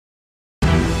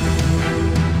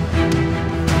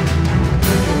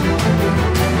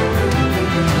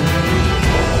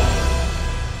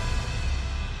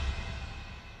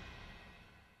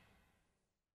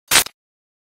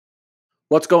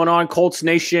What's going on, Colts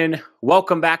Nation?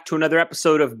 Welcome back to another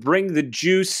episode of Bring the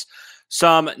Juice.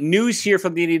 Some news here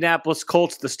from the Indianapolis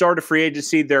Colts, the start of free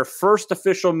agency, their first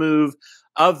official move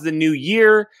of the new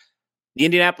year. The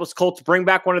Indianapolis Colts bring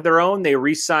back one of their own. They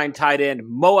re-signed tight end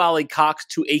Alie-Cox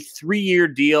to a 3-year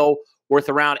deal worth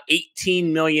around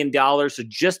 $18 million, so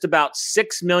just about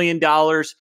 $6 million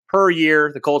per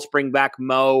year. The Colts bring back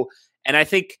Mo, and I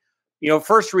think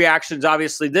first reactions,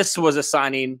 obviously, this was a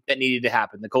signing that needed to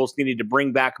happen. The Colts needed to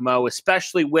bring back Mo,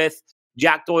 especially with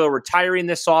Jack Doyle retiring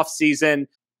this offseason.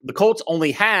 The Colts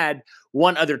only had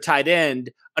one other tight end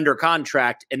under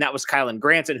contract, and that was Kylen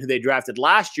Granson, who they drafted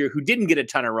last year, who didn't get a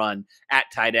ton of run at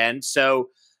tight end. So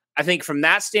I think from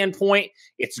that standpoint,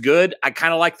 it's good. I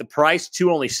kind of like the price,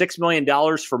 too, only $6 million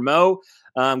for Mo.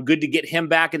 Good to get him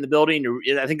back in the building.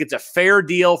 I think it's a fair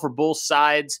deal for both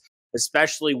sides,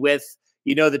 especially with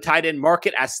the tight end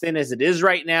market as thin as it is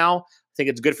right now. I think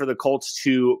it's good for the Colts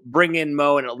to bring in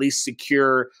Mo and at least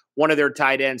secure one of their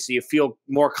tight ends so you feel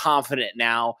more confident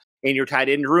now in your tight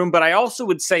end room. But I also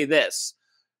would say this.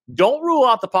 Don't rule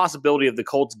out the possibility of the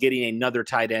Colts getting another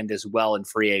tight end as well in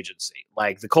free agency.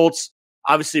 Like, the Colts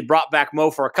obviously brought back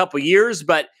Mo for a couple years,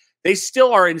 but they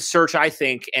still are in search, I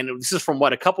think, and this is from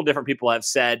what a couple different people have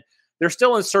said, they're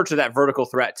still in search of that vertical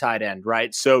threat tight end,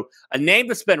 right? So a name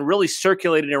that's been really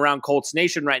circulating around Colts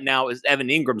Nation right now is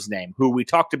Evan Ingram's name, who we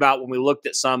talked about when we looked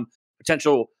at some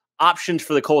potential options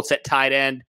for the Colts at tight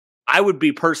end. I would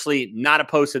be personally not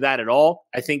opposed to that at all.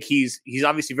 I think he's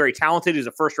obviously very talented. He's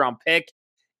a first-round pick,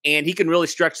 and he can really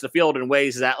stretch the field in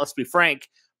ways that, let's be frank,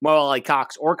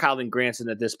 Alie-Cox or Kylen Granson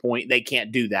at this point, they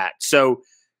can't do that. So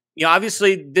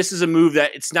obviously, this is a move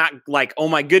that it's not like, oh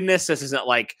my goodness, this isn't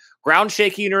like ground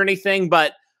shaking or anything,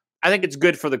 but I think it's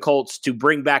good for the Colts to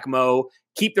bring back Mo,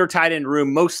 keep their tight end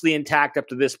room mostly intact up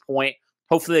to this point.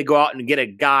 Hopefully, they go out and get a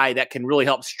guy that can really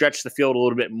help stretch the field a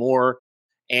little bit more.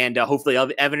 And hopefully,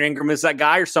 Evan Ingram is that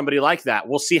guy or somebody like that.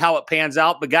 We'll see how it pans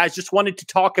out. But guys, just wanted to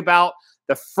talk about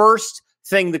the first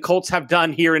thing the Colts have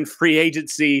done here in free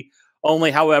agency.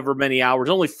 Only however many hours,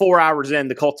 only 4 hours in,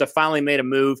 the Colts have finally made a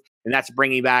move, and that's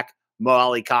bringing back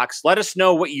Alie-Cox. Let us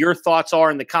know what your thoughts are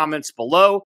in the comments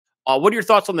below. What are your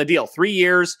thoughts on the deal? 3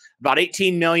 years, about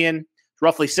 $18 million,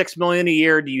 roughly $6 million a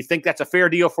year. Do you think that's a fair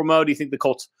deal for Mo? Do you think the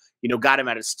Colts, got him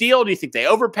at a steal? Do you think they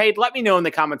overpaid? Let me know in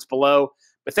the comments below.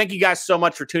 But thank you guys so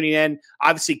much for tuning in.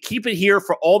 Obviously, keep it here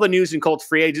for all the news in Colts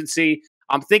free agency.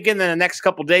 I'm thinking that in the next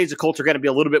couple of days, the Colts are going to be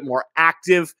a little bit more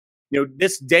active.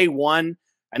 This day one,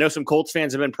 I know some Colts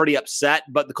fans have been pretty upset,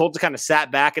 but the Colts have kind of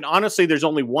sat back. And honestly, there's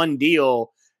only one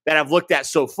deal that I've looked at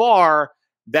so far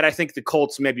that I think the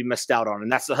Colts maybe missed out on,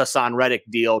 and that's the Hassan Reddick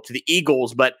deal to the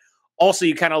Eagles. But also,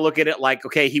 you kind of look at it like,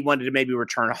 okay, he wanted to maybe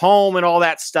return home and all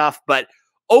that stuff. But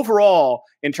overall,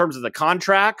 in terms of the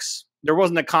contracts, there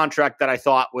wasn't a contract that I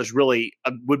thought was really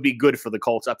would be good for the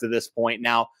Colts up to this point.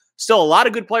 Now, still a lot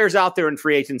of good players out there in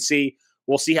free agency.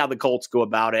 We'll see how the Colts go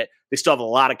about it. They still have a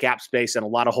lot of cap space and a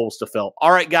lot of holes to fill.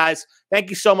 All right, guys, thank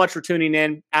you so much for tuning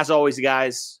in. As always,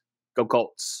 guys, go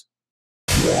Colts.